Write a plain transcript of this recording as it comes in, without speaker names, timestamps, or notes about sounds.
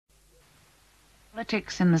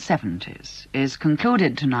Politics in the 70s is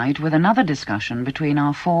concluded tonight with another discussion between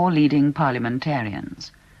our four leading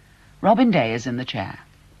parliamentarians. Robin Day is in the chair.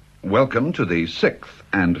 Welcome to the sixth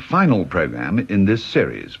and final programme in this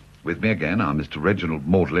series. With me again are Mr. Reginald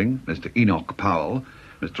Maudling, Mr. Enoch Powell,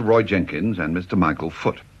 Mr. Roy Jenkins and Mr. Michael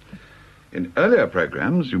Foote. In earlier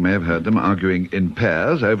programmes, you may have heard them arguing in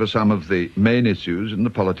pairs over some of the main issues in the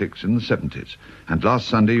politics in the 70s. And last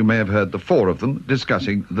Sunday, you may have heard the four of them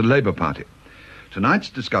discussing the Labour Party. Tonight's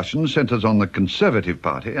discussion centres on the Conservative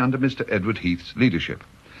Party under Mr. Edward Heath's leadership.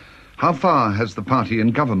 How far has the party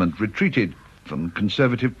in government retreated from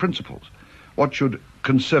conservative principles? What should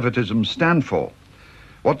conservatism stand for?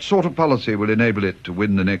 What sort of policy will enable it to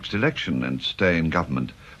win the next election and stay in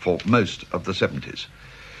government for most of the 70s?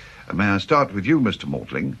 May I start with you, Mr.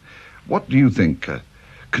 Maudling? What do you think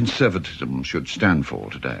conservatism should stand for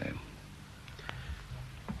today?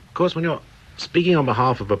 Of course, when you're speaking on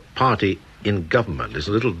behalf of a party in government, it's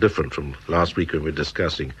a little different from last week when we were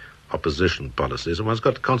discussing opposition policies, and one's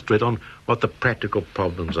got to concentrate on what the practical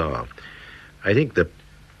problems are. I think the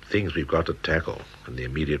things we've got to tackle in the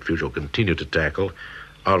immediate future, or continue to tackle,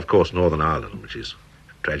 are, of course, Northern Ireland, which is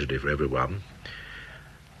a tragedy for everyone.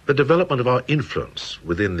 The development of our influence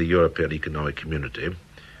within the European Economic Community,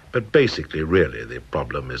 but basically, really, the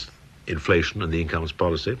problem is inflation and the incomes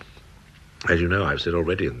policy. As you know, I've said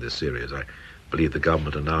already in this series, I believe the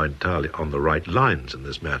government are now entirely on the right lines in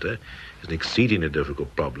this matter. It's an exceedingly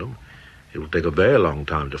difficult problem. It will take a very long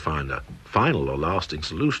time to find a final or lasting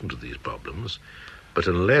solution to these problems, but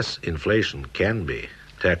unless inflation can be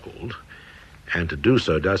tackled, and to do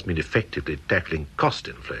so does mean effectively tackling cost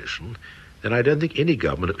inflation, then I don't think any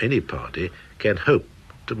government of any party can hope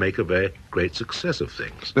to make a very great success of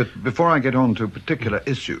things. But before I get on to particular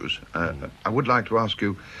issues, I would like to ask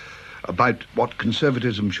you about what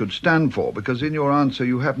conservatism should stand for, because in your answer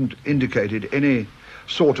you haven't indicated any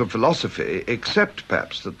sort of philosophy, except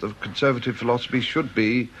perhaps that the conservative philosophy should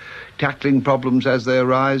be tackling problems as they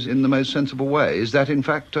arise in the most sensible way. Is that, in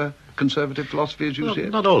fact, conservative philosophy as you see it?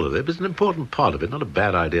 Not all of it, but it's an important part of it. Not a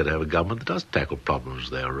bad idea to have a government that does tackle problems as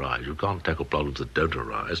they arise. You can't tackle problems that don't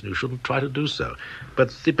arise, and you shouldn't try to do so. But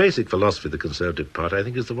the basic philosophy of the Conservative Party, I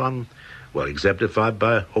think, is the one, well, exemplified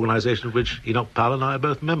by an organisation of which Enoch Powell and I are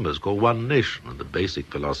both members, called One Nation. And the basic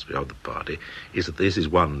philosophy of the party is that this is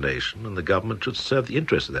one nation, and the government should serve the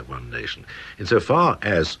interests of that one nation. Insofar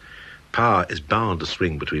as power is bound to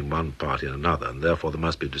swing between one party and another, and therefore there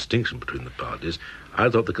must be a distinction between the parties, I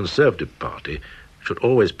thought the Conservative Party should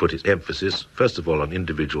always put its emphasis, first of all, on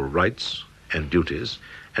individual rights and duties,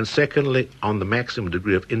 and secondly, on the maximum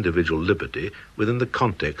degree of individual liberty within the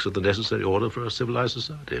context of the necessary order for a civilized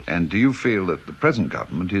society. And do you feel that the present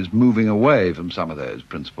government is moving away from some of those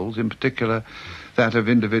principles, in particular that of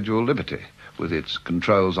individual liberty, with its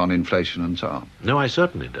controls on inflation and so on? No, I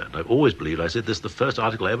certainly don't. I've always believed, I said this the first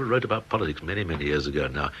article I ever wrote about politics many, many years ago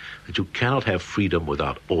now, that you cannot have freedom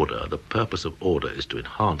without order. The purpose of order is to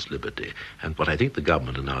enhance liberty. And what I think the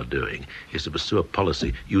government are now doing is to pursue a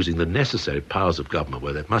policy using the necessary powers of government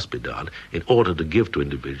where that must be done in order to give to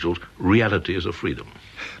individuals realities of freedom.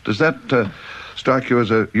 Does that strike you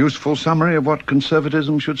as a useful summary of what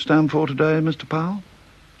conservatism should stand for today, Mr. Powell?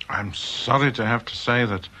 I'm sorry to have to say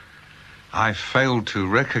that I failed to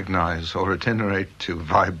recognize, or at any rate to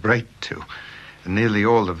vibrate to, nearly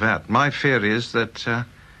all of that. My fear is that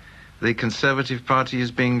the Conservative Party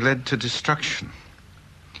is being led to destruction.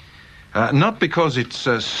 Not because it's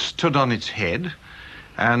stood on its head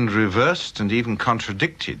and reversed and even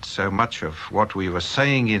contradicted so much of what we were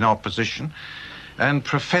saying in opposition and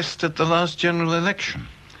professed at the last general election.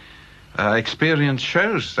 Experience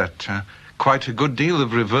shows that quite a good deal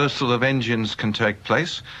of reversal of engines can take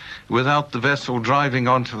place without the vessel driving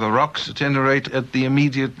onto the rocks, at any rate at the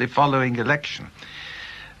immediately following election.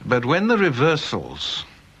 But when the reversals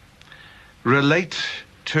relate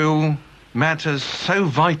to matters so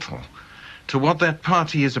vital to what that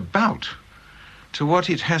party is about, to what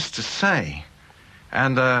it has to say,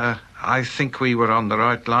 and I think we were on the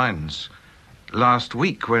right lines last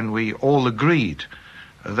week when we all agreed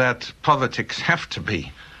that politics have to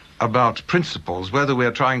be about principles, whether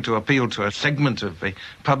we're trying to appeal to a segment of the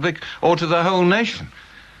public or to the whole nation.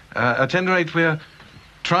 At any rate, we're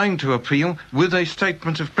trying to appeal with a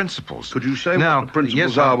statement of principles. Could you say what the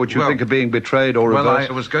principles are which you think are being betrayed or reversed?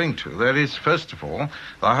 Well, I was going to. There is, first of all,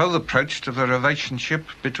 the whole approach to the relationship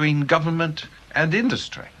between government and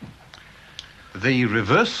industry. The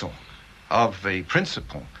reversal of the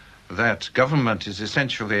principle that government is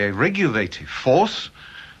essentially a regulative force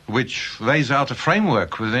which lays out a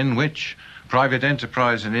framework within which private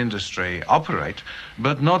enterprise and industry operate,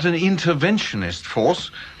 but not an interventionist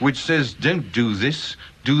force which says, don't do this,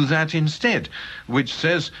 do that instead, which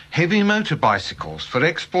says heavy motor bicycles for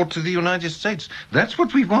export to the United States. That's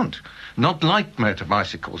what we want, not light motor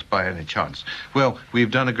bicycles by any chance. Well,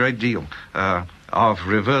 we've done a great deal of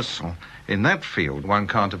reversal in that field. One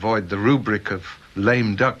can't avoid the rubric of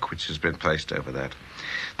lame duck which has been placed over that.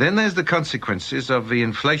 Then there's the consequences of the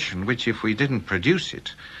inflation, which if we didn't produce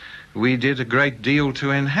it, we did a great deal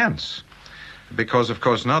to enhance. Because, of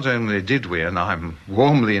course, not only did we, and I'm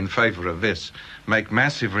warmly in favour of this, make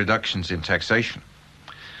massive reductions in taxation,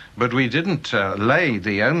 but we didn't lay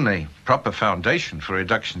the only proper foundation for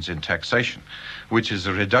reductions in taxation, which is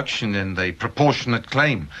a reduction in the proportionate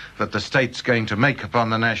claim that the state's going to make upon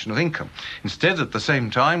the national income. Instead, at the same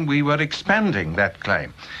time, we were expanding that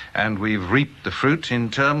claim, and we've reaped the fruit in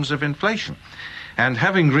terms of inflation. And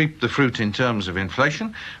having reaped the fruit in terms of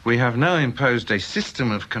inflation, we have now imposed a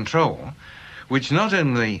system of control which not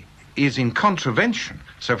only is in contravention,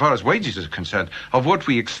 so far as wages are concerned, of what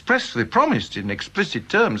we expressly promised in explicit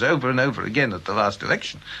terms over and over again at the last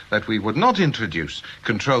election, that we would not introduce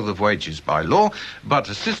control of wages by law, but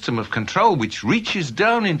a system of control which reaches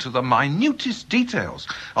down into the minutest details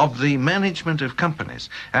of the management of companies.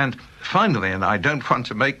 And finally, and I don't want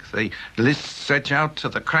to make the list stretch out to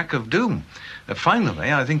the crack of doom,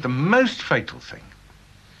 finally, I think the most fatal thing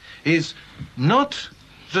is not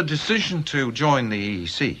the decision to join the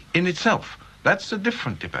EEC in itself. That's a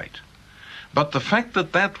different debate. But the fact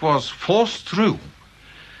that that was forced through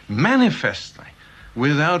manifestly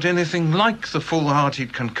without anything like the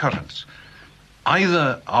full-hearted concurrence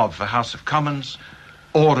either of the House of Commons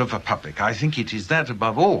or of the public. I think it is that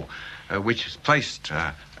above all which has placed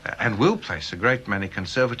and will place a great many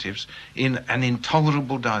Conservatives in an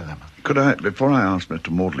intolerable dilemma. Could I, before I ask Mr.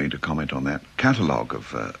 Maudling to comment on that catalogue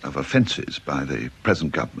of offences by the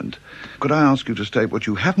present government, could I ask you to state what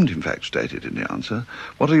you haven't in fact stated in the answer?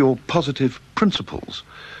 What are your positive principles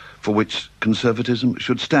for which conservatism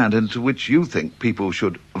should stand and to which you think people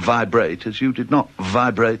should vibrate as you did not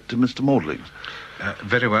vibrate to Mr. Maudling?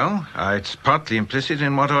 Very well. It's partly implicit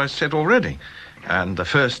in what I said already. And the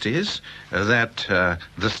first is that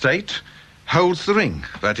the state holds the ring,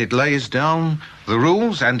 that it lays down the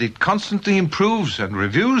rules and it constantly improves and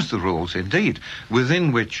reviews the rules, indeed,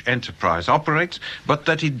 within which enterprise operates, but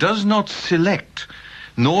that it does not select,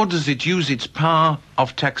 nor does it use its power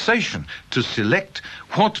of taxation to select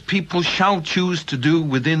what people shall choose to do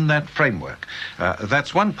within that framework.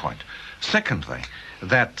 That's one point. Secondly,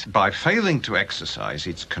 that by failing to exercise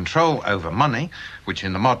its control over money, which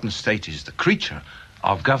in the modern state is the creature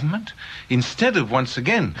of government, instead of once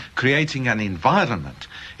again creating an environment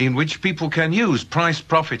in which people can use price,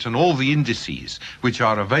 profit and all the indices which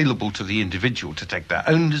are available to the individual to take their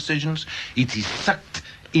own decisions, it is sucked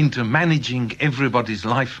into managing everybody's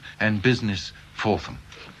life and business for them.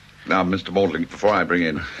 Now, Mr. Maudling, before I bring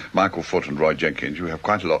in Michael Foot and Roy Jenkins, you have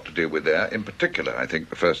quite a lot to deal with there. In particular, I think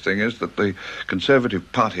the first thing is that the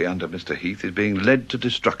Conservative Party under Mr. Heath is being led to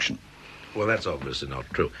destruction. Well, that's obviously not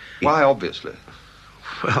true. Why, obviously?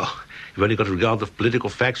 Well, you've only got to regard the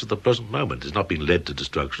political facts at the present moment. It's not being led to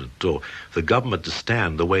destruction at all. The government to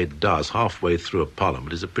stand the way it does halfway through a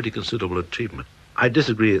parliament is a pretty considerable achievement. I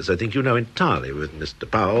disagree, as I think you know, entirely with Mr.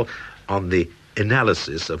 Powell on the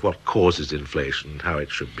analysis of what causes inflation and how it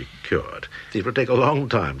should be cured. It will take a long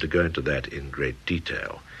time to go into that in great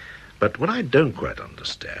detail. But what I don't quite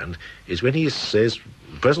understand is when he says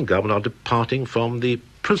the present government are departing from the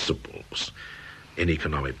principles in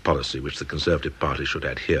economic policy which the Conservative Party should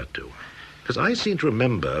adhere to. Because I seem to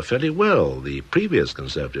remember fairly well the previous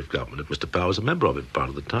Conservative government, if Mr. Powell was a member of it part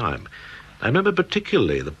of the time. I remember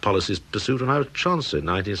particularly the policies pursued when I was Chancellor in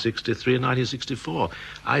 1963 and 1964.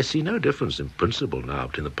 I see no difference in principle now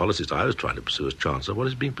between the policies I was trying to pursue as Chancellor and what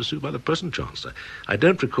is being pursued by the present Chancellor. I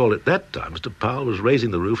don't recall at that time Mr. Powell was raising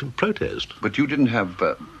the roof in protest. But you didn't have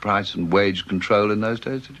price and wage control in those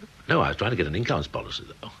days, did you? No, I was trying to get an incomes policy,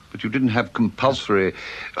 though. But you didn't have compulsory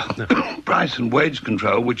price and wage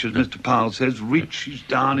control, which, as Mr. Powell says, reaches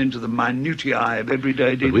down into the minutiae of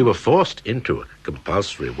everyday dealing. But we were forced into a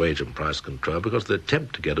compulsory wage and price control because the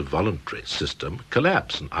attempt to get a voluntary system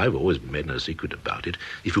collapsed. And I've always made no secret about it.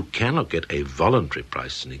 If you cannot get a voluntary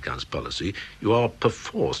price and incomes policy, you are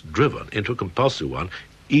perforce driven into a compulsory one,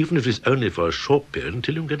 even if it's only for a short period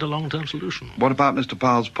until you can get a long-term solution. What about Mr.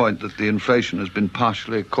 Powell's point that the inflation has been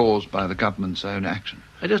partially caused by the government's own action?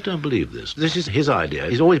 I just don't believe this. This is his idea.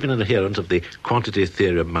 He's always been an adherent of the quantity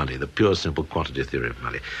theory of money, the pure, simple quantity theory of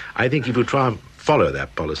money. I think if you try and follow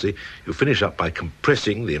that policy, you finish up by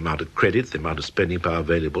compressing the amount of credit, the amount of spending power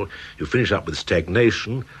available. You finish up with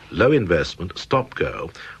stagnation, low investment, stop-go,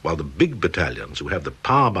 while the big battalions who have the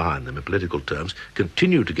power behind them in political terms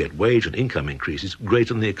continue to get wage and income increases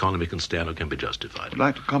greater than the economy can stand or can be justified. Would you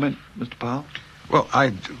like to comment, Mr. Powell? Well,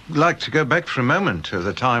 I'd like to go back for a moment to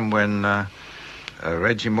the time when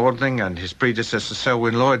Reggie Maudling and his predecessor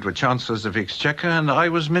Selwyn Lloyd were Chancellors of the Exchequer and I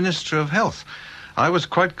was Minister of Health. I was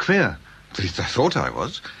quite clear, at least I thought I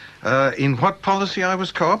was, in what policy I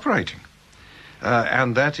was cooperating.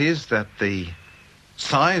 And that is that the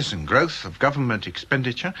size and growth of government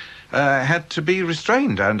expenditure had to be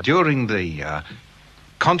restrained. And during the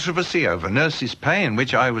controversy over nurses' pay in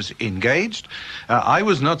which I was engaged, I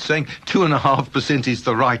was not saying 2.5% is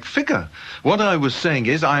the right figure. What I was saying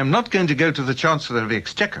is I am not going to go to the Chancellor of the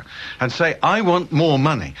Exchequer and say I want more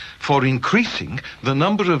money for increasing the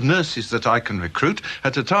number of nurses that I can recruit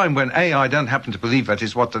at a time when A, I don't happen to believe that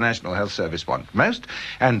is what the National Health Service wants most,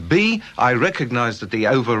 and B, I recognise that the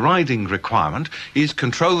overriding requirement is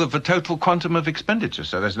control of the total quantum of expenditure.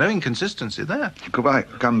 So there's no inconsistency there. Could I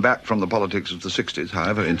come back from the politics of the 60s,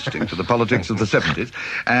 however interesting, to the politics of the 70s,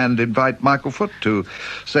 and invite Michael Foot to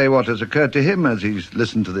say what has occurred to him as he's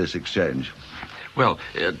listened to this exchange? Well,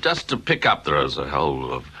 just to pick up, there is a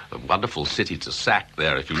whole wonderful city to sack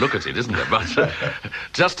there, if you look at it, isn't there? But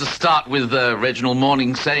just to start with Reginald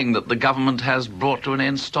Maudling saying that the government has brought to an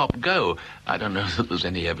end stop-go. I don't know that there's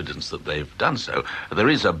any evidence that they've done so. There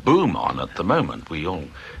is a boom on at the moment. We all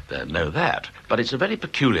know that. But it's a very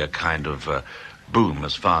peculiar kind of boom,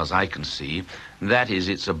 as far as I can see. That is,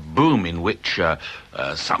 it's a boom in which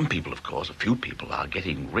some people, of course, a few people, are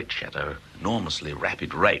getting rich at an enormously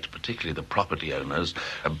rapid rate, particularly the property owners.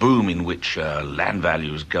 A boom in which land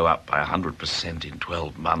values go up by 100% in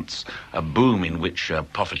 12 months. A boom in which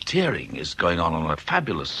profiteering is going on a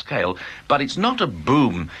fabulous scale. But it's not a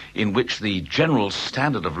boom in which the general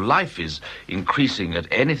standard of life is increasing at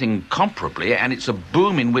anything comparably, and it's a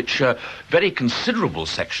boom in which very considerable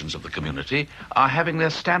sections of the community are having their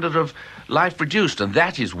standard of life reduced. And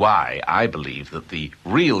that is why I believe that the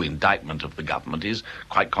real indictment of the government is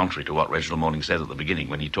quite contrary to what Reginald Maudling said at the beginning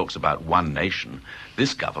when he talks about one nation.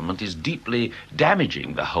 This government is deeply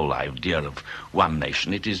damaging the whole idea of one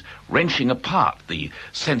nation. It is wrenching apart the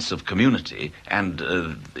sense of community, and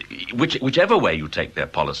whichever way you take their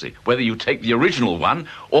policy, whether you take the original one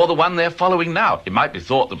or the one they're following now. It might be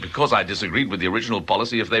thought that because I disagreed with the original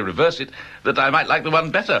policy, if they reverse it, that I might like the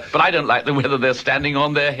one better. But I don't like them whether they're standing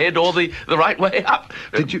on their head or the right way up.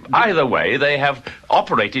 Either way, they have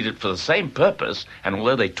operated it for the same purpose, and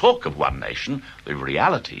although they talk of one nation, the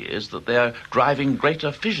reality is that they're driving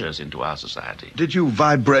greater fissures into our society. Did you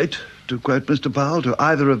vibrate, to quote Mr. Powell, to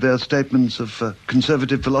either of their statements of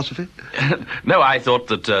conservative philosophy? No, I thought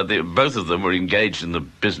that both of them were engaged in the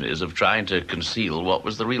business of trying to conceal what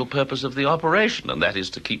was the real purpose of the operation, and that is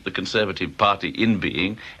to keep the Conservative Party in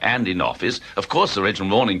being and in office. Of course, Sir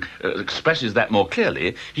Reginald Maudling expresses that more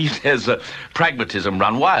clearly. He says pragmatism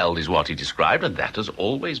run wild is what he described, and that has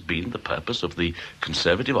always been the purpose of the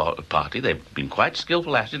Conservative Party. They've been quite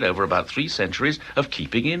skillful at it over about 3 centuries of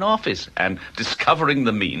keeping in office and discovering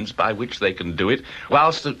the means by which they can do it,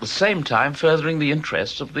 whilst at the same time furthering the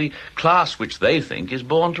interests of the class which they think is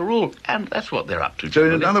born to rule. And that's what they're up to. So,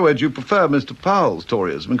 in other words, you prefer Mr. Powell's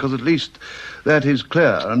Toryism, because at least that is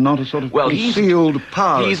clear and not a sort of concealed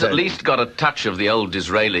power. He's at least got a touch of the old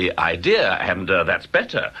Disraeli idea, and that's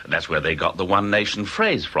better. That's where they got the one nation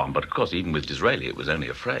phrase from. But, of course, even with Disraeli, it was only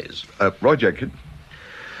a phrase. Roy Jenkins.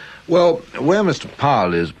 Well, where Mr.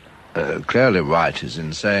 Powell is clearly right is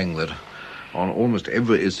in saying that on almost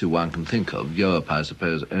every issue one can think of, Europe, I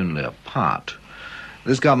suppose, only a part.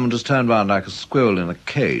 This government has turned round like a squirrel in a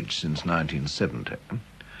cage since 1970.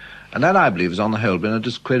 And that, I believe, has on the whole been a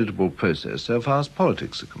discreditable process so far as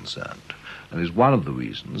politics are concerned, and is one of the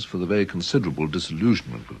reasons for the very considerable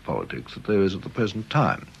disillusionment with politics that there is at the present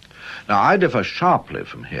time. Now, I differ sharply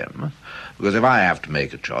from him, because if I have to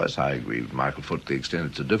make a choice, I agree with Michael Foot to the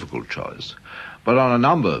extent it's a difficult choice, but on a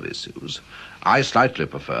number of issues, I slightly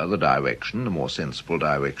prefer the direction, the more sensible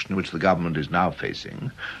direction in which the government is now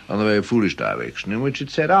facing, and the very foolish direction in which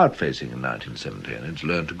it set out facing in 1970, and it's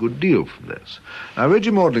learnt a good deal from this. Now,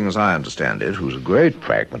 Reggie Maudling, as I understand it, who's a great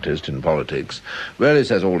pragmatist in politics, really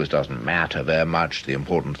says all this doesn't matter very much. The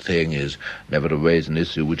important thing is never to raise an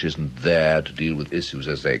issue which isn't there, to deal with issues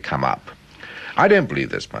as they come up. I don't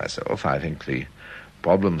believe this myself. I think the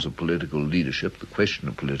problems of political leadership, the question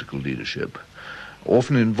of political leadership,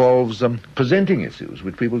 often involves presenting issues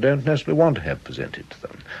which people don't necessarily want to have presented to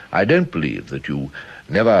them. I don't believe that you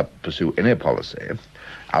never pursue any policy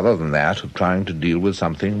other than that of trying to deal with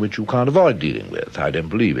something which you can't avoid dealing with. I don't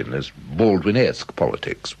believe in this Baldwin-esque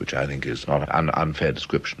politics, which I think is not an unfair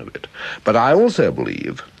description of it. But I also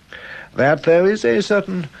believe that there is a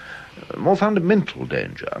certain more fundamental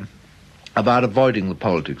danger about avoiding the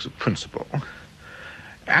politics of principle.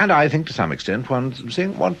 And I think to some extent one's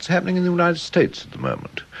seeing what's happening in the United States at the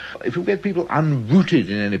moment. If you get people unrooted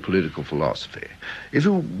in any political philosophy, if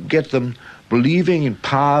you get them believing in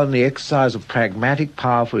power and the exercise of pragmatic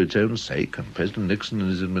power for its own sake, and President Nixon and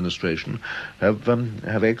his administration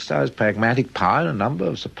have exercised pragmatic power in a number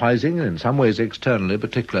of surprising and in some ways externally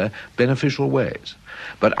particular beneficial ways.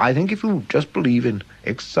 But I think if you just believe in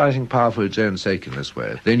exercising power for its own sake in this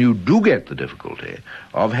way, then you do get the difficulty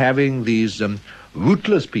of having these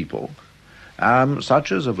rootless people,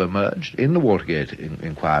 such as have emerged in the Watergate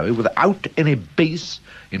inquiry, without any base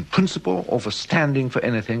in principle or for standing for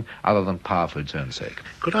anything other than power for its own sake.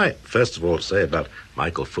 Could I, first of all, say about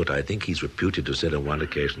Michael Foot, I think he's reputed to have said on one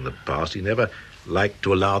occasion in the past he never liked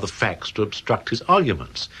to allow the facts to obstruct his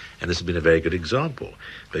arguments. And this has been a very good example,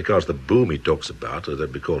 because the boom he talks about, or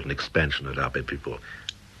that we call an expansion of our people,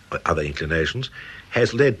 other inclinations,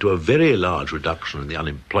 has led to a very large reduction in the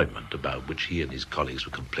unemployment about which he and his colleagues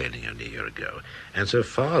were complaining only a year ago. And so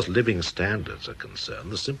far as living standards are concerned,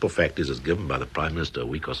 the simple fact is, as given by the Prime Minister a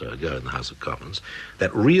week or so ago in the House of Commons,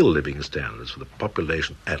 that real living standards for the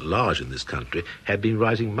population at large in this country had been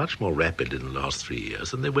rising much more rapidly in the last 3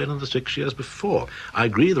 years than they were in the 6 years before. I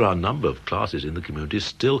agree there are a number of classes in the community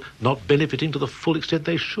still not benefiting to the full extent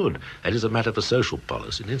they should. That is a matter for social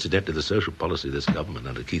policy. And incidentally, the social policy of this government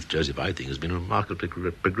under Keith Joseph, I think, has been remarkably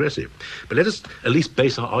progressive. But let us at least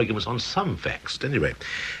base our arguments on some facts. At any rate,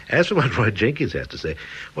 as for what Roy Jenkins has to say,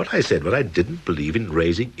 what I said was I didn't believe in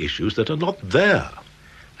raising issues that are not there.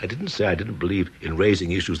 I didn't say I didn't believe in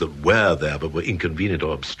raising issues that were there but were inconvenient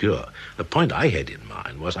or obscure. The point I had in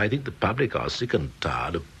mind was I think the public are sick and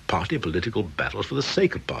tired of party political battles for the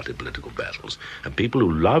sake of party political battles, and people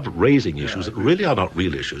who love raising issues that really are not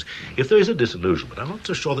real issues. If there is a disillusionment, I'm not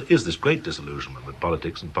so sure there is this great disillusionment with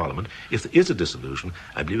politics and Parliament. If there is a disillusion,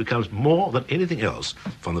 I believe it comes more than anything else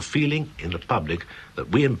from the feeling in the public that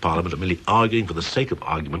we in Parliament are merely arguing for the sake of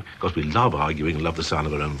argument because we love arguing and love the sound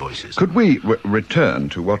of our own voices. Could we return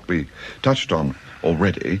to what we touched on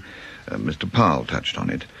already? Mr. Powell touched on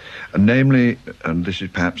it, namely, and this is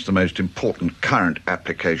perhaps the most important current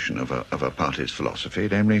application of a party's philosophy,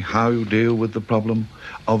 namely how you deal with the problem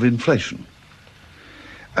of inflation.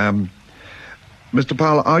 Mr.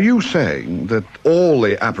 Powell, are you saying that all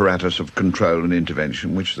the apparatus of control and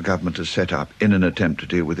intervention which the government has set up in an attempt to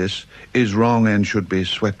deal with this is wrong and should be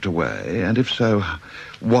swept away? And if so,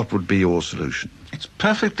 what would be your solution? It's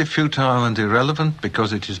perfectly futile and irrelevant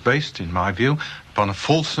because it is based, in my view, upon a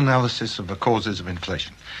false analysis of the causes of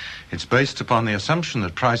inflation. It's based upon the assumption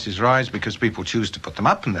that prices rise because people choose to put them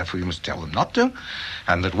up and therefore you must tell them not to,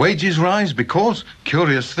 and that wages rise because,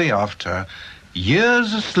 curiously, after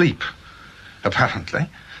years of sleep, apparently,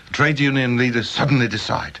 trade union leaders suddenly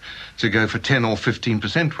decide to go for 10 or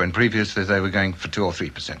 15% when previously they were going for 2 or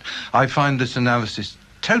 3%. I find this analysis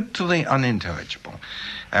totally unintelligible.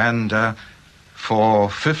 And for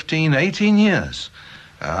 15, 18 years,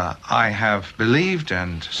 I have believed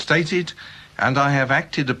and stated, and I have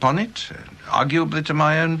acted upon it, arguably to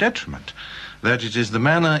my own detriment, that it is the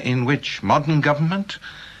manner in which modern government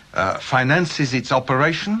finances its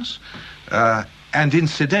operations, and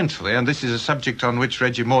incidentally, and this is a subject on which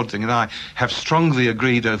Reggie Maudling and I have strongly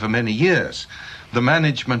agreed over many years, the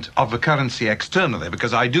management of the currency externally,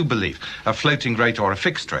 because I do believe a floating rate or a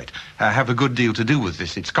fixed rate have a good deal to do with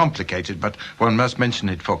this. It's complicated, but one must mention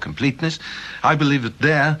it for completeness. I believe that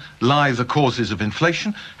there lie the causes of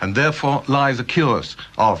inflation, and therefore lie the cures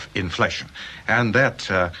of inflation. And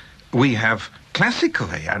that we have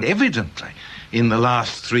classically and evidently in the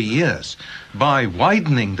last 3 years, by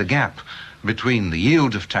widening the gap between the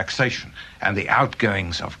yield of taxation and the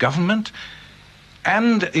outgoings of government.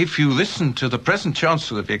 And if you listen to the present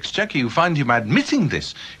Chancellor of the Exchequer, you find him admitting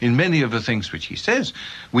this in many of the things which he says.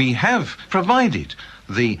 We have provided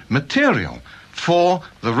the material for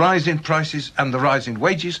the rise in prices and the rise in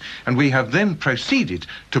wages, and we have then proceeded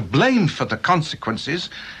to blame for the consequences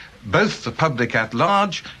both the public at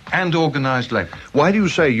large and organised labour. Why do you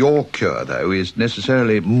say your cure, though, is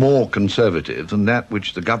necessarily more conservative than that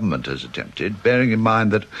which the government has attempted, bearing in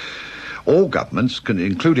mind that all governments,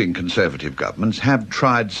 including conservative governments, have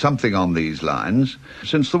tried something on these lines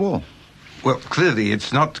since the war? Well, clearly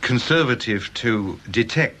it's not conservative to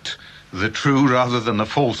detect the true rather than the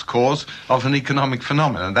false cause of an economic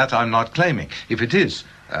phenomenon. That I'm not claiming, if it is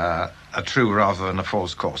a true rather than a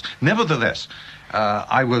false cause. Nevertheless,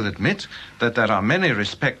 I will admit that there are many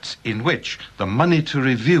respects in which the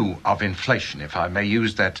monetary view of inflation, if I may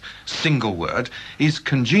use that single word, is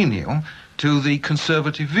congenial to the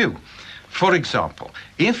conservative view. For example,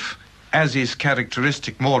 if, as is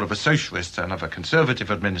characteristic more of a socialist than of a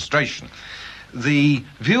conservative administration, the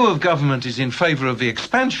view of government is in favour of the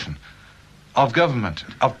expansion of government,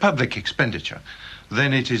 of public expenditure,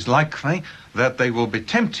 then it is likely that they will be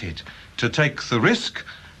tempted to take the risk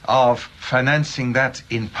of financing that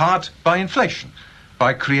in part by inflation,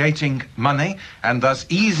 by creating money and thus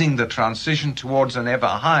easing the transition towards an ever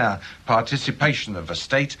higher participation of the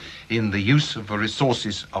state in the use of the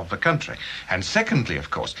resources of the country. And secondly, of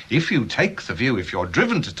course, if you take the view, if you're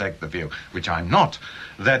driven to take the view, which I'm not,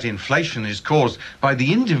 that inflation is caused by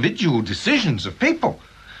the individual decisions of people,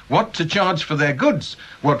 what to charge for their goods,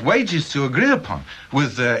 what wages to agree upon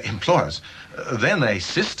with their employers, then a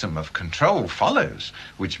system of control follows,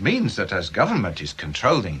 which means that as government is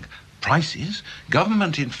controlling prices,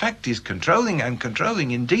 government in fact is controlling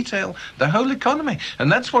in detail the whole economy.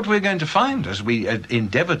 And that's what we're going to find as we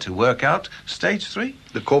endeavour to work out stage 3.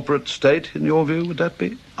 The corporate state, in your view, would that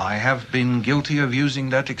be? I have been guilty of using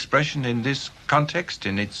that expression in this context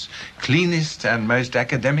in its cleanest and most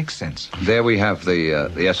academic sense. There we have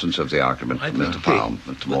the essence of the argument, Mr. Powell,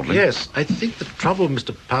 Mr. Maudling. Yes, I think the trouble with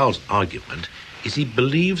Mr. Powell's argument is he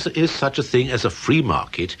believes there is such a thing as a free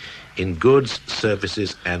market in goods,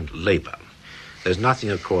 services and labour. There's nothing,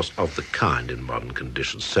 of course, of the kind in modern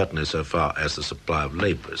conditions, certainly so far as the supply of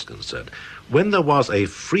labour is concerned. When there was a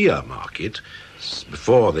freer market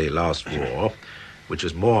before the last war, which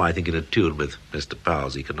is more, I think, in tune with Mr.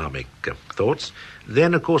 Powell's economic thoughts,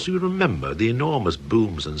 then, of course, you remember the enormous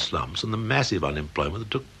booms and slumps and the massive unemployment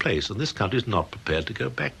that took place, and this country is not prepared to go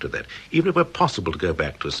back to that. Even if it were possible to go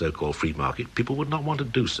back to a so-called free market, people would not want to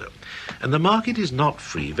do so. And the market is not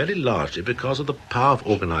free, very largely because of the power of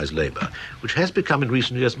organised labour, which has become in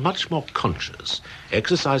recent years much more conscious,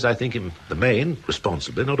 exercised, I think, in the main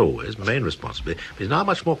responsibly, not always, main responsibly, but is now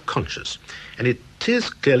much more conscious. And it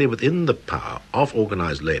is clearly within the power of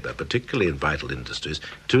organised labour, particularly in vital industries,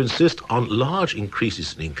 to insist on large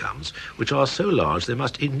increases in incomes, which are so large they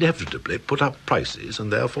must inevitably put up prices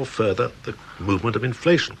and therefore further the movement of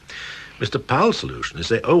inflation. Mr. Powell's solution is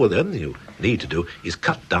say, oh, well, the only thing you need to do is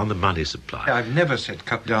cut down the money supply. I've never said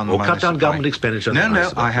cut down the money supply. Or cut down government expenditure.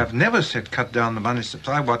 No, I have never said cut down the money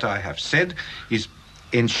supply. What I have said is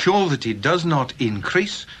ensure that it does not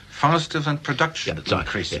increase faster than production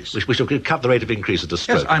increases. Yes. We should cut the rate of increase at the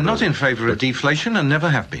stroke. Yes, I'm not in favour of deflation and never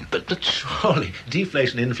have been. But surely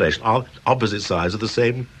deflation and inflation are opposite sides of the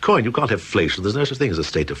same coin. You can't have inflation. There's no such thing as a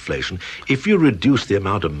state of inflation. If you reduce the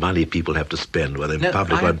amount of money people have to spend, whether in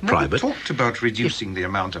public or in private... I have talked about reducing the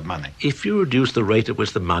amount of money. If you reduce the rate at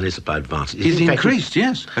which the money supply advances... It's increased,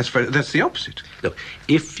 yes. That's the opposite. Look,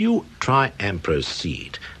 if you try and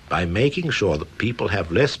proceed by making sure that people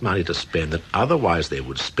have less money to spend than otherwise they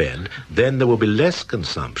would spend, then there will be less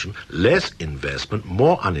consumption, less investment,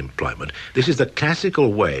 more unemployment. This is the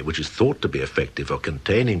classical way which is thought to be effective for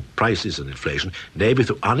containing prices and inflation, namely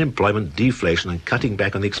through unemployment, deflation and cutting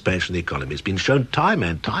back on the expansion of the economy. It's been shown time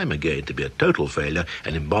and time again to be a total failure,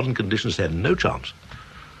 and in modern conditions had no chance.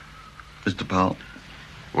 Mr. Powell?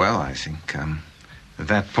 Well, I think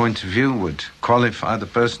that point of view would qualify the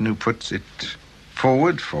person who puts it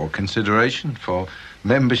forward for consideration for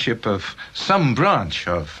membership of some branch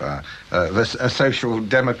of a social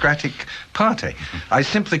democratic party. I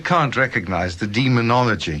simply can't recognize the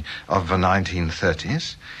demonology of the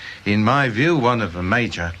 1930s. In my view, one of the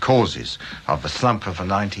major causes of the slump of the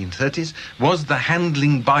 1930s was the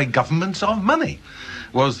handling by governments of money.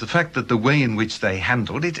 Was the fact that the way in which they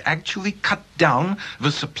handled it actually cut down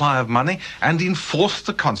the supply of money and enforced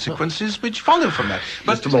the consequences which follow from that.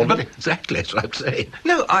 But exactly, that's what I'm saying.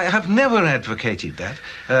 No, I have never advocated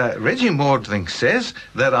that. Reggie Maudling says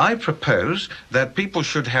that I propose that people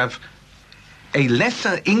should have a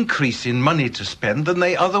lesser increase in money to spend than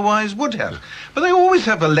they otherwise would have. But they always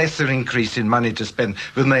have a lesser increase in money to spend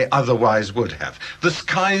than they otherwise would have. The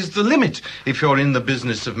sky's the limit if you're in the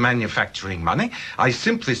business of manufacturing money. I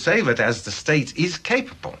simply say that as the state is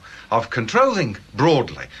capable of controlling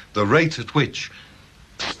broadly the rate at which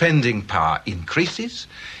spending power increases,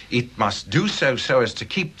 it must do so as to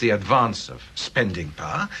keep the advance of spending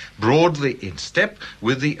power broadly in step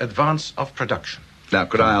with the advance of production. Now,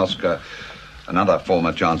 could I ask another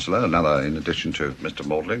former Chancellor, in addition to Mr.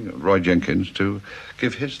 Maudling, Roy Jenkins, to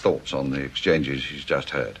give his thoughts on the exchanges he's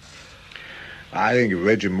just heard? I think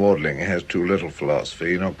Reggie Maudling has too little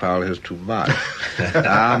philosophy. Enoch Powell has too much.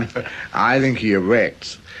 I think he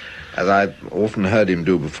erects, as I've often heard him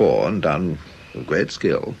do before and done with great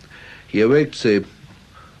skill, he erects a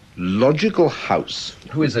logical house.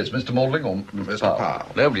 Who is this, Mr. Maudling or Mr.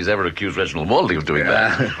 Powell. Nobody's ever accused Reginald Maudling of doing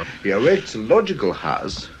that. He erects a logical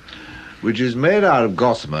house which is made out of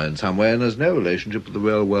gossamer in some way and has no relationship with the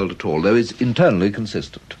real world at all, though it's internally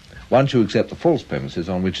consistent, once you accept the false premises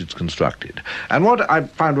on which it's constructed. And what I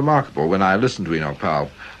find remarkable when I listen to Enoch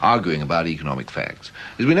Powell arguing about economic facts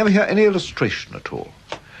is we never hear any illustration at all.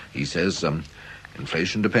 He says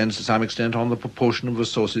inflation depends to some extent on the proportion of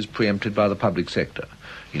resources preempted by the public sector.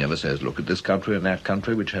 He never says, look at this country and that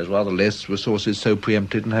country which has rather less resources so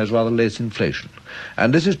preempted and has rather less inflation.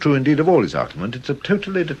 And this is true indeed of all his argument. It's a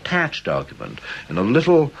totally detached argument in a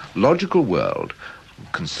little logical world,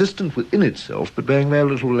 consistent within itself, but bearing very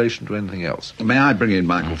little relation to anything else. May I bring in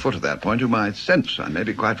Michael Foot at that point, whom I sense, I may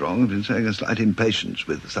be quite wrong, in saying a slight impatience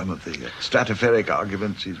with some of the stratospheric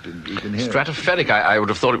arguments he's been hearing. Stratospheric? I would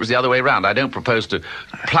have thought it was the other way round. I don't propose to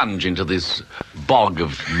plunge into this bog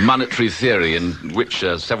of monetary theory in which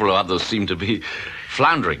several others seem to be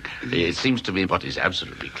floundering. It seems to me what is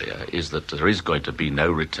absolutely clear is that there is going to be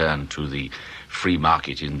no return to the free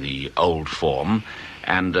market in the old form.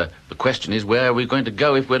 And the question is, where are we going to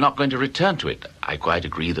go if we're not going to return to it? I quite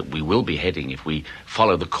agree that we will be heading, if we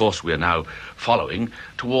follow the course we are now following,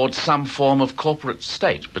 towards some form of corporate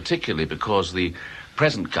state, particularly because the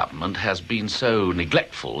present government has been so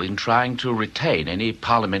neglectful in trying to retain any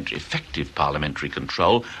effective parliamentary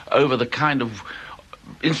control over the kind of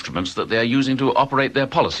instruments that they are using to operate their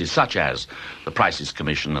policies, such as the Prices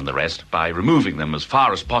Commission and the rest. By removing them as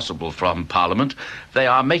far as possible from Parliament, they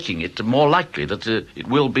are making it more likely that it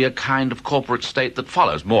will be a kind of corporate state that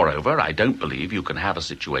follows. Moreover, I don't believe you can have a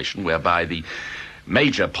situation whereby the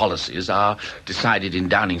major policies are decided in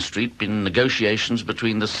Downing Street in negotiations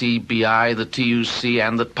between the CBI, the TUC,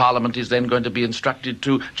 and that Parliament is then going to be instructed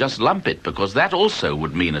to just lump it, because that also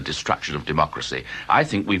would mean a destruction of democracy. I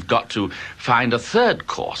think we've got to find a third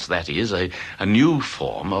course, that is, a new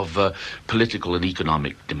form of political and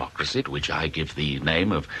economic democracy, to which I give the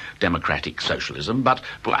name of democratic socialism, but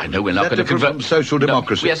I know we're not going to convert... from social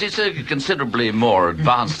democracy? No, yes, it's a considerably more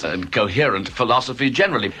advanced and coherent philosophy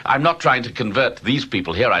generally. I'm not trying to convert these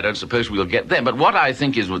people here. I don't suppose we'll get them. But what I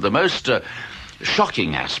think is the most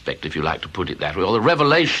shocking aspect, if you like to put it that way, or the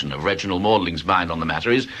revelation of Reginald Maudling's mind on the matter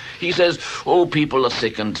is, he says, oh, people are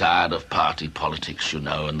sick and tired of party politics, you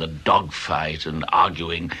know, and the dogfight and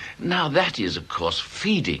arguing. Now, that is, of course,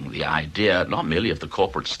 feeding the idea not merely of the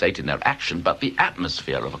corporate state in their action, but the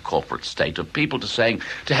atmosphere of a corporate state, of people to saying,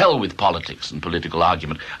 to hell with politics and political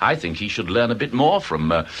argument. I think he should learn a bit more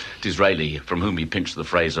from Disraeli, from whom he pinched the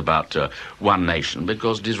phrase about one nation,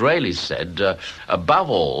 because Disraeli said, above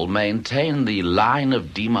all, maintain the line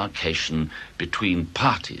of demarcation between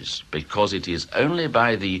parties, because it is only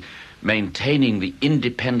by the maintaining the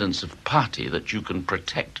independence of party that you can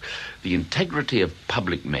protect the integrity of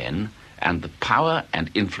public men and the power and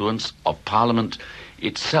influence of Parliament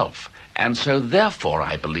itself. And so, therefore,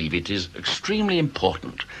 I believe it is extremely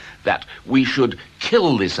important that we should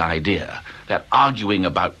kill this idea that arguing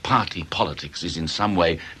about party politics is in some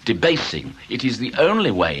way debasing. It is the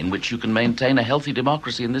only way in which you can maintain a healthy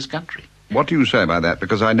democracy in this country. What do you say about that?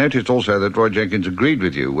 Because I noticed also that Roy Jenkins agreed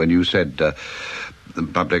with you when you said the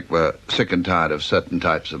public were sick and tired of certain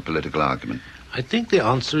types of political argument. I think the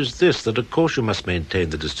answer is this, that of course you must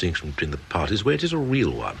maintain the distinction between the parties where it is a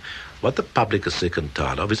real one. What the public are sick and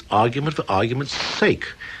tired of is argument for argument's sake.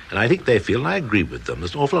 And I think they feel, and I agree with them,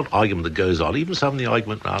 there's an awful lot of argument that goes on. Even some of the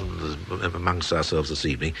argument amongst ourselves this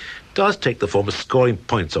evening does take the form of scoring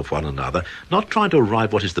points off one another, not trying to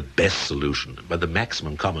arrive what is the best solution, but the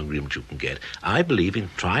maximum common agreement you can get. I believe in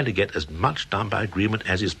trying to get as much done by agreement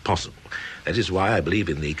as is possible. That is why I believe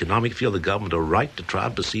in the economic field the government are right to try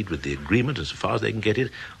and proceed with the agreement as far as they can get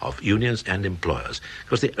it of unions and employers.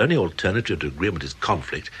 Because the only alternative to agreement is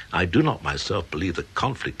conflict. I do not myself believe that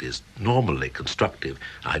conflict is normally constructive.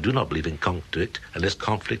 I do not believe in conflict unless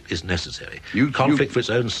conflict is necessary. Conflict for its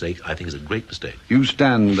own sake, I think, is a great mistake. You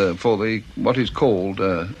stand for what is called,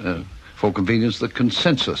 for convenience, the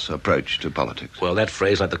consensus approach to politics. Well, that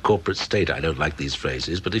phrase, like the corporate state, I don't like these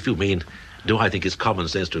phrases, but if you mean Do I think it's common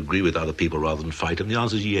sense to agree with other people rather than fight them? The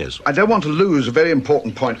answer is yes. I don't want to lose a very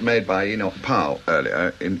important point made by Enoch Powell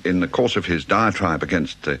earlier in the course of his diatribe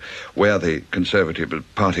against where the Conservative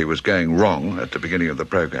Party was going wrong at the beginning of the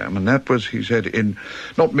programme, and that was, he said, in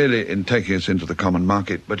not merely in taking us into the common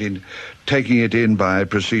market, but in taking it in by a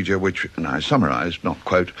procedure which, and I summarise, not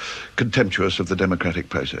quote, contemptuous of the democratic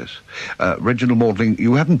process. Reginald Maudling,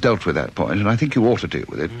 you haven't dealt with that point, and I think you ought to deal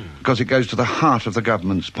with it, because it goes to the heart of the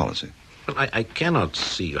government's policy. Well, I cannot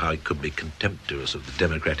see how it could be contemptuous of the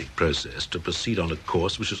democratic process to proceed on a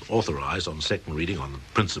course which is authorised on second reading on the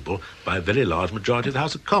principle by a very large majority of the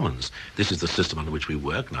House of Commons. This is the system under which we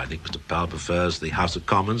work, and I think Mr. Powell prefers the House of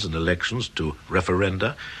Commons and elections to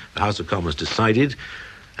referenda. The House of Commons decided,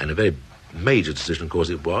 and a very major decision, of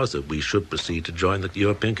course, it was, that we should proceed to join the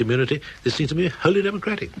European community. This seems to me wholly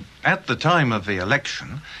democratic. At the time of the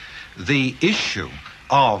election, the issue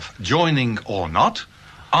of joining or not,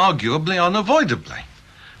 arguably unavoidably,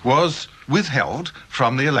 was withheld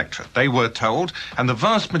from the electorate. They were told, and the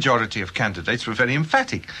vast majority of candidates were very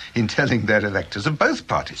emphatic in telling their electors of both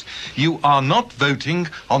parties, you are not voting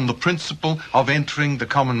on the principle of entering the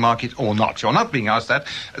common market or not. You're not being asked that.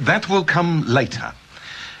 That will come later.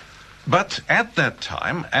 But at that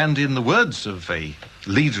time, and in the words of a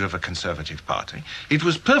leader of a Conservative party, it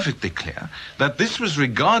was perfectly clear that this was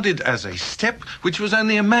regarded as a step which was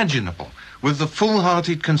only imaginable with the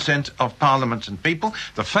full-hearted consent of Parliament and people,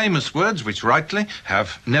 the famous words which rightly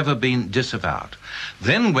have never been disavowed.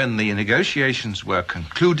 Then when the negotiations were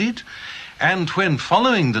concluded, and when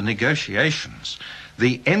following the negotiations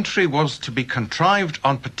the entry was to be contrived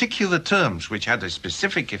on particular terms which had a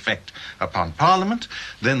specific effect upon Parliament,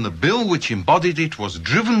 then the bill which embodied it was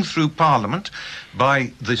driven through Parliament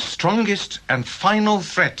by the strongest and final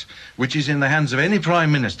threat which is in the hands of any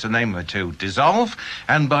Prime Minister, namely to dissolve,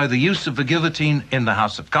 and by the use of the guillotine in the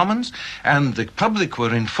House of Commons, and the public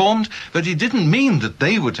were informed that it didn't mean that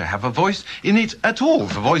they were to have a voice in it at all.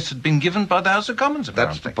 The voice had been given by the House of Commons,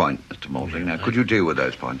 apparently. That's the point, Mr. Maudling. Now, could you deal with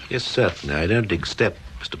those points? Yes, certainly. I don't accept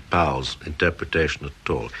Mr. Powell's interpretation at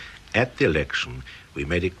all. At the election, we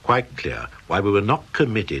made it quite clear why we were not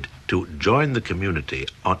committed to join the community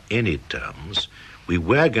on any terms. We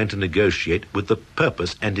were going to negotiate with the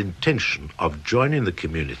purpose and intention of joining the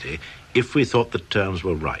community if we thought the terms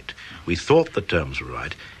were right. We thought the terms were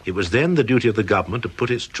right. It was then the duty of the government to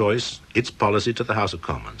put its choice, its policy to the House of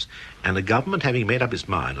Commons. And the government, having made up its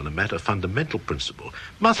mind on a matter of fundamental principle,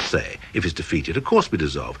 must say, if it's defeated, of course we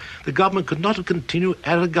dissolve. The government could not have continued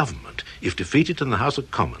as a government if defeated in the House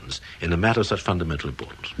of Commons in a matter of such fundamental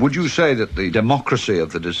importance. Would you say that the democracy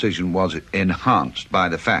of the decision was enhanced by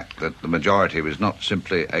the fact that the majority was not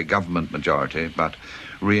simply a government majority, but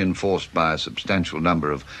reinforced by a substantial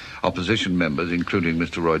number of opposition members, including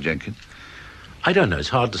Mr. Roy Jenkins? I don't know. It's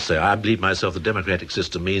hard to say. I believe myself the democratic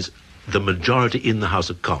system means the majority in the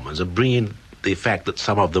House of Commons, and bringing the fact that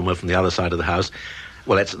some of them were from the other side of the House,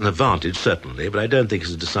 well, that's an advantage, certainly, but I don't think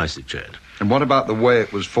it's a decisive change. And what about the way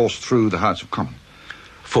it was forced through the House of Commons?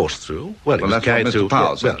 Forced through? Well, it was that's carried what Mr. through.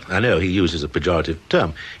 Powell said. Well, I know he uses a pejorative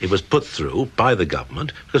term. It was put through by the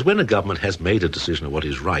government, because when a government has made a decision of what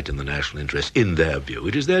is right in the national interest, in their view,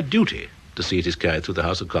 it is their duty to see it is carried through the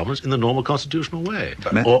House of Commons in the normal constitutional way,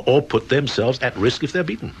 or put themselves at risk if they're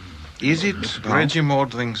beaten. Is it Reggie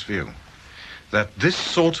Maudling's view that this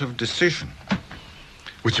sort of decision,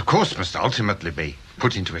 which of course must ultimately be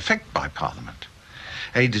put into effect by Parliament,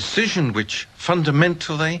 a decision which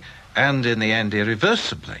fundamentally and in the end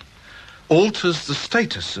irreversibly alters the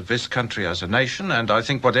status of this country as a nation, and I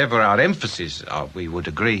think whatever our emphasis are, we would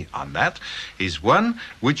agree on that, is one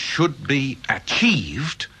which should be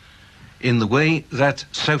achieved in the way that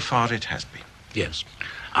so far it has been? Yes.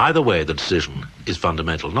 Either way, the decision is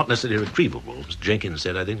fundamental, not necessarily irretrievable, as Jenkins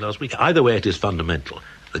said, I think, last week. Either way, it is fundamental.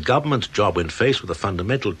 The government's job, when faced with a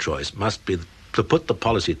fundamental choice, must be to put the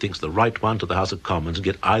policy it thinks the right one to the House of Commons and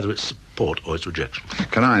get either its support or its rejection.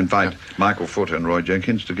 Can I invite Michael Foot and Roy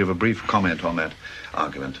Jenkins to give a brief comment on that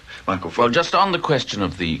argument? Michael Foot. Well, just on the question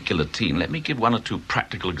of the guillotine, let me give one or two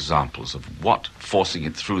practical examples of what forcing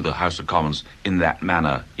it through the House of Commons in that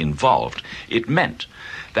manner involved. It meant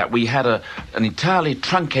that we had an entirely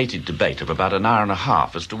truncated debate of about an hour and a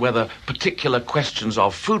half as to whether particular questions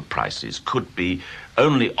of food prices could be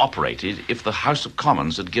only operated if the House of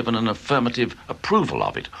Commons had given an affirmative approval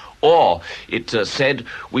of it. Or it said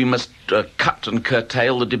we must cut and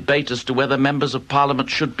curtail the debate as to whether members of Parliament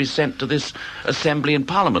should be sent to this Assembly in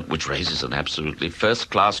Parliament, which raises an absolutely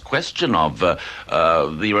first-class question of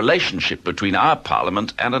the relationship between our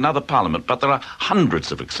Parliament and another Parliament. But there are hundreds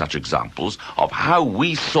of such examples of how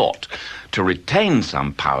we sought to retain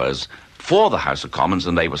some powers for the House of Commons,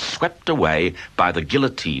 and they were swept away by the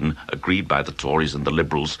guillotine agreed by the Tories and the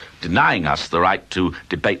Liberals, denying us the right to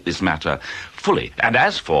debate this matter fully. And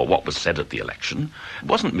as for what was said at the election, it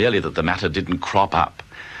wasn't merely that the matter didn't crop up.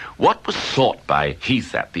 What was sought by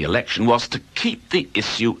Heath at the election was to keep the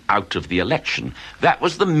issue out of the election. That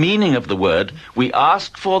was the meaning of the word. We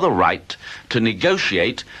asked for the right to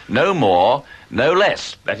negotiate, no more, no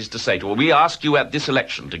less. That is to say, we ask you at this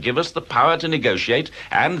election to give us the power to negotiate,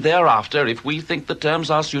 and thereafter, if we think the terms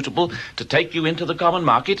are suitable, to take you into the common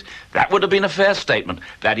market. That would have been a fair statement.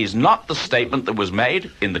 That is not the statement that was made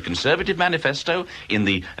in the Conservative manifesto, in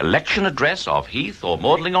the election address of Heath or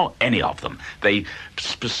Maudling or any of them. They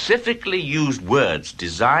specifically used words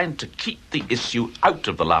designed to keep the issue out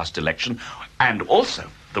of the last election, and also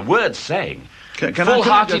the word saying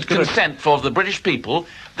full-hearted consent for the British people.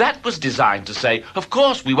 That was designed to say, of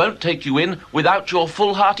course, we won't take you in without your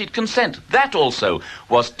full-hearted consent. That also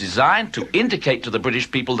was designed to indicate to the British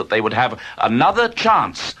people that they would have another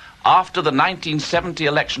chance after the 1970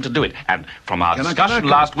 election to do it. And from our discussion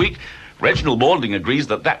last week, Reginald Maudling agrees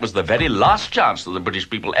that that was the very last chance that the British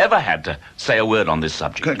people ever had to say a word on this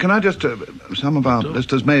subject. Can I just, some of our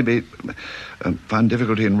listeners maybe find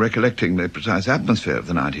difficulty in recollecting the precise atmosphere of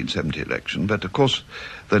the 1970 election, but of course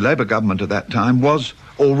the Labour government at that time was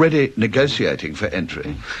already negotiating for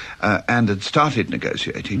entry and had started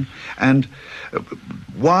negotiating. And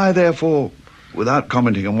why, therefore, without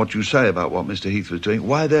commenting on what you say about what Mr. Heath was doing,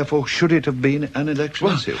 why, therefore, should it have been an election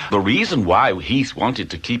issue? The reason why Heath wanted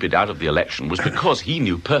to keep it out of the election was because he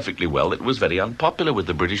knew perfectly well it was very unpopular with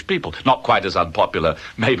the British people. Not quite as unpopular,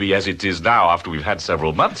 maybe, as it is now after we've had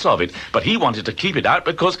several months of it, but he wanted to keep it out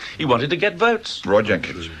because he wanted to get votes. Roy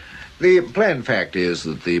Jenkins. The plain fact is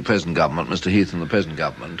that the present government, Mr. Heath and the present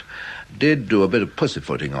government, did do a bit of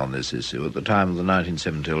pussyfooting on this issue at the time of the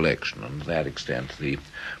 1970 election, and to that extent the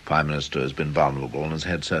Prime Minister has been vulnerable and has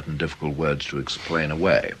had certain difficult words to explain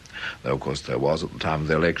away, though of course there was at the time of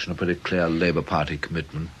the election a pretty clear Labour Party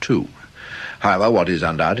commitment too. However, what is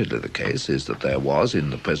undoubtedly the case is that there was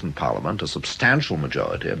in the present Parliament a substantial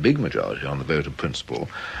majority, a big majority on the vote of principle,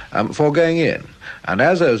 for going in. And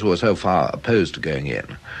as those who are so far opposed to going in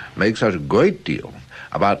make such a great deal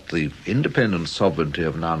about the independent sovereignty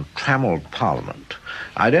of an untrammelled Parliament,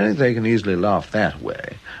 I don't think they can easily laugh that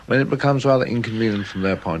away when it becomes rather inconvenient from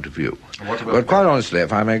their point of view. But quite honestly,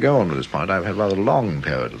 if I may go on with this point, I've had a rather long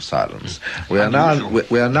period of silence. We are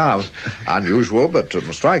now unusual, but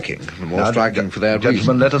striking. More striking for their reason.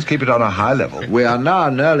 Gentlemen, let us keep it on a high level. We are now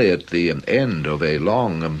nearly at the end of a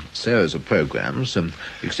long series of programmes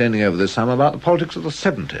extending over this summer about the politics of the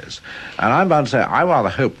 70s. And I'm bound to say I rather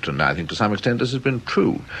hoped, and I think to some extent this has been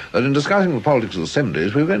true, that in discussing the politics of the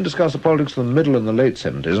 70s, we were going to discuss the politics of the middle and the late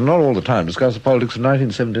 70s, and not all the time discuss the politics of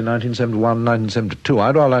 1970, 1971, 1972.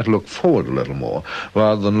 I'd rather like to look forward a little more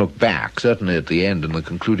rather than look back, certainly at the end and the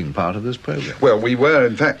concluding part of this programme. Well, we were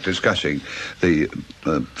in fact discussing the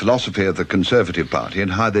philosophy of the Conservative Party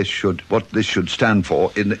and how what this should stand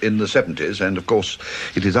for in the 70s, and of course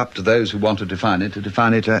it is up to those who want to define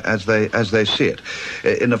it as they see it.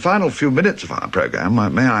 In the final few minutes of our programme,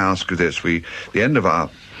 may I ask you this? The end of our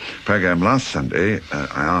programme last Sunday,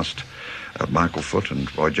 I asked Michael Foot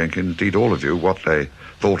and Roy Jenkins, indeed all of you, what they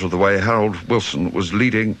thought of the way Harold Wilson was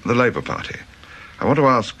leading the Labour Party. I want to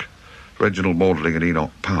ask Reginald Maudling and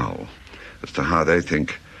Enoch Powell as to how they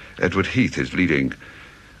think Edward Heath is leading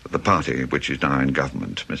the party which is now in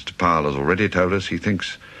government. Mr. Powell has already told us he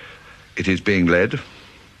thinks it is being led,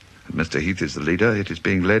 and Mr. Heath is the leader, it is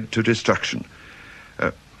being led to destruction.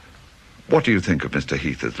 What do you think of Mr.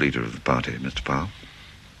 Heath as leader of the party, Mr. Powell?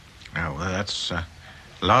 Well, that's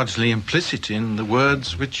largely implicit in the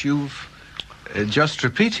words which you've just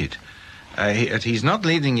repeated. He's not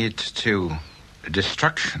leading it to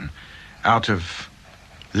destruction out of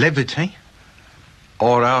levity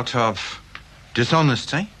or out of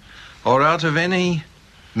dishonesty or out of any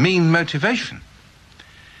mean motivation.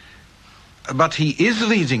 But he is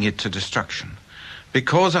leading it to destruction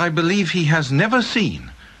because I believe he has never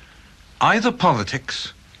seen either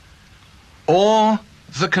politics or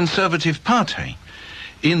the Conservative Party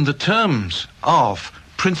in the terms of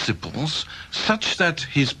principles such that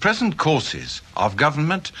his present courses of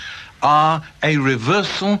government are a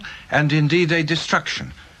reversal and indeed a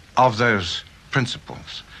destruction of those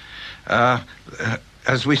principles.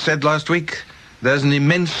 As we said last week, there's an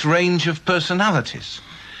immense range of personalities,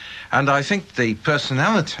 and I think the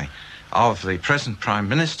personality of the present Prime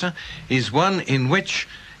Minister is one in which,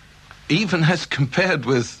 even as compared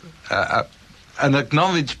with an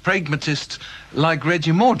acknowledged pragmatist like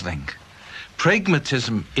Reggie Maudling,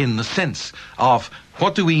 pragmatism in the sense of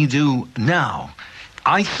what do we do now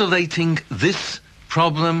isolating this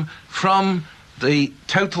problem from the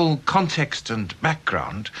total context and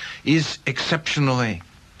background is exceptionally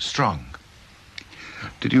strong.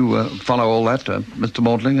 Did you follow all that, Mr.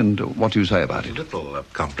 Maudling, and what do you say about A it? little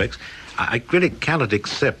complex. I really cannot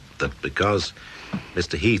accept that because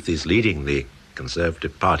Mr. Heath is leading the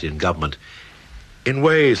Conservative Party in government in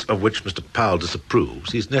ways of which Mr. Powell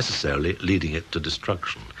disapproves, he's necessarily leading it to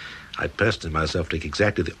destruction. I personally myself take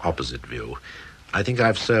exactly the opposite view. I think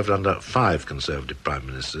I've served under 5 Conservative Prime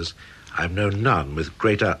Ministers. I've known none with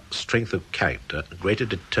greater strength of character, greater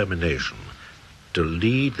determination to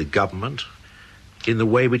lead the government in the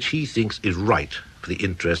way which he thinks is right for the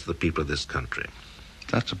interest of the people of this country.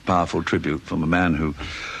 That's a powerful tribute from a man who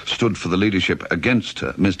stood for the leadership against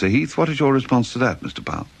Mr. Heath. What is your response to that, Mr.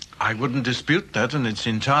 Powell? I wouldn't dispute that, and it's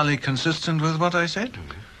entirely consistent with what I said.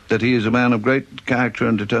 That he is a man of great character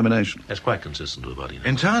and determination. That's quite consistent with what he knows.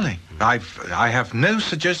 Entirely. I have no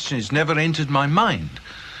suggestion, it's never entered my mind,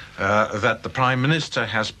 that the Prime Minister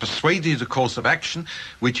has persuaded a course of action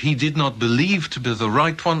which he did not believe to be the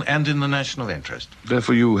right one and in the national interest.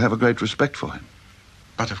 Therefore you have a great respect for him.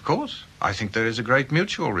 But of course, I think there is a great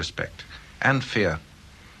mutual respect and fear.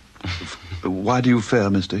 Why do you fear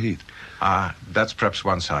Mr. Heath? That's perhaps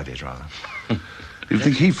one-sided, rather. You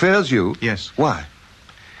think he fears you? Yes. Why?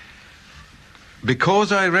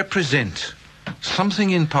 Because I represent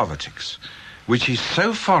something in politics which is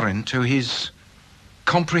so foreign to his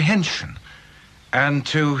comprehension and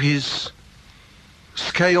to his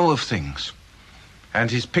scale of things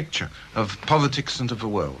and his picture of politics and of the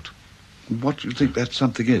world. What do you think that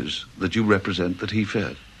something is that you represent that he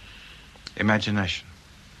feared? Imagination.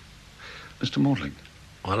 Mr. Maudling.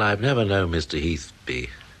 Well, I've never known Mr. Heath be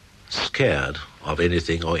scared of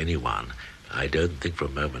anything or anyone. I don't think for a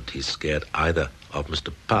moment he's scared either of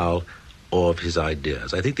Mr. Powell or of his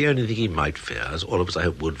ideas. I think the only thing he might fear, as all of us I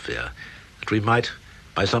hope would fear, that we might,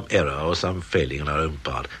 by some error or some failing on our own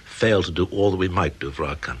part, fail to do all that we might do for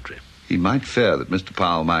our country. He might fear that Mr.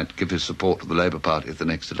 Powell might give his support to the Labour Party at the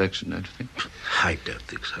next election, don't you think? I don't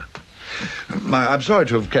think so. I'm sorry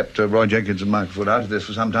to have kept Roy Jenkins and Michael Foot out of this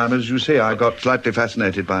for some time. As you see, I got slightly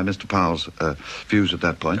fascinated by Mr. Powell's views at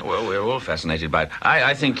that point. Well, we're all fascinated by it.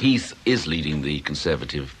 I think Heath is leading the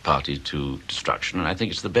Conservative Party to destruction, and I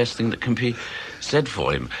think it's the best thing that can be said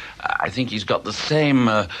for him. I think he's got the same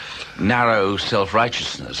narrow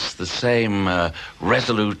self-righteousness, the same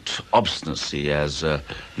resolute obstinacy as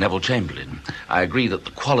Neville Chamberlain. I agree that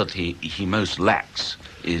the quality he most lacks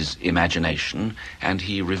is imagination, and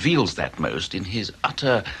he reveals that most in his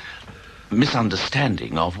utter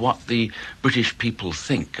misunderstanding of what the British people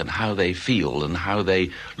think and how they feel and how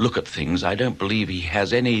they look at things. I don't believe he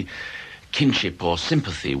has any kinship or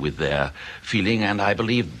sympathy with their feeling, and I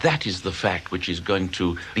believe that is the fact which is going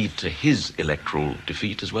to lead to his electoral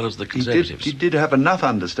defeat as well as the Conservatives. He did have enough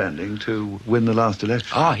understanding to win the last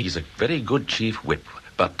election. He's a very good chief whip,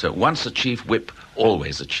 but once a chief whip,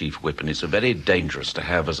 always a chief whip, and it's very dangerous to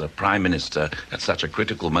have as a prime minister at such a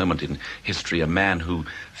critical moment in history a man who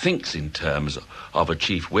thinks in terms of a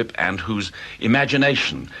chief whip and whose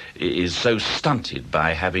imagination is so stunted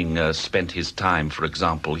by having spent his time, for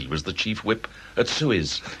example, he was the chief whip at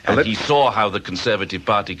Suez, and he saw how the Conservative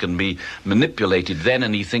Party can be manipulated then,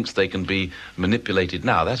 and he thinks they can be manipulated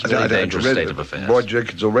now. That's a very dangerous state of affairs. Roy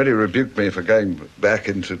Jenkins already rebuked me for going back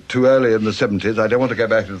into too early in the 70s. I don't want to go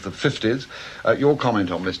back into the 50s. Your comment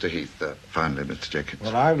on Mr. Heath, finally, Mr. Jenkins.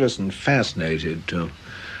 Well, I've listened fascinated to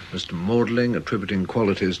Mr. Maudling attributing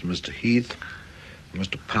qualities to Mr. Heath,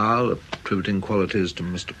 Mr. Powell attributing qualities to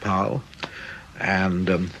Mr. Powell, and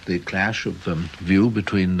the clash of view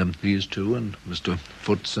between these two and Mr.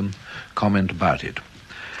 Foot's comment about it.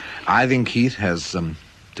 I think Heath has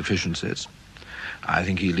deficiencies. I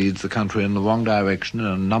think he leads the country in the wrong direction in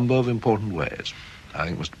a number of important ways. I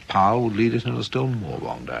think Mr. Powell would lead it in a still more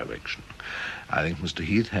wrong direction. I think Mr.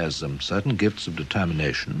 Heath has certain gifts of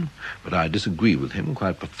determination, but I disagree with him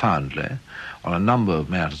quite profoundly on a number of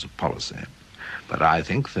matters of policy. But I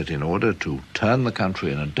think that in order to turn the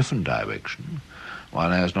country in a different direction,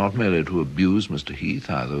 one has not merely to abuse Mr. Heath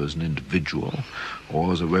either as an individual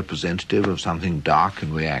or as a representative of something dark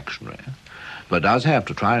and reactionary, but does have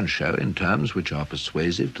to try and show in terms which are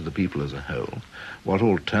persuasive to the people as a whole what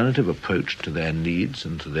alternative approach to their needs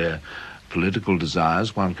and to their political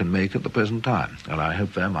desires one can make at the present time. And I hope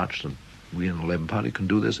very much that we in the Labour Party can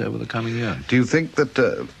do this over the coming year. Do you think that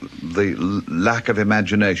the lack of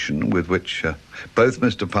imagination with which both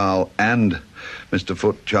Mr. Powell and Mr.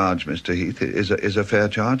 Foot charge Mr. Heath is a fair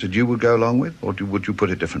charge that you would go along with, or would you put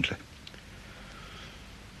it differently?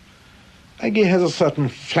 I think he has a certain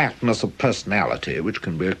flatness of personality which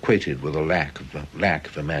can be equated with a lack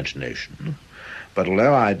of imagination. But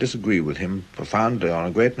although I disagree with him profoundly on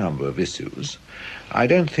a great number of issues, I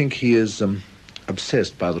don't think he is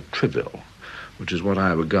obsessed by the trivial, which is what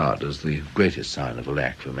I regard as the greatest sign of a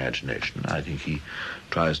lack of imagination. I think he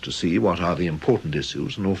tries to see what are the important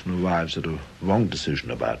issues and often arrives at a wrong decision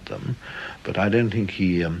about them. But I don't think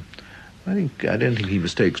he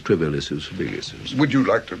mistakes trivial issues for big issues. Would you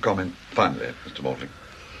like to comment finally, Mr. Maudling?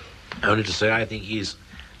 Only to say I think he's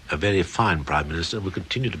a very fine Prime Minister and will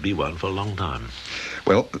continue to be one for a long time.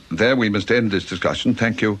 Well, there we must end this discussion.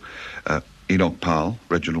 Thank you, Enoch Powell,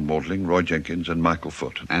 Reginald Maudling, Roy Jenkins and Michael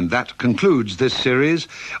Foot. And that concludes this series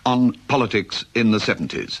on politics in the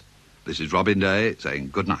 70s. This is Robin Day saying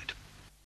good night.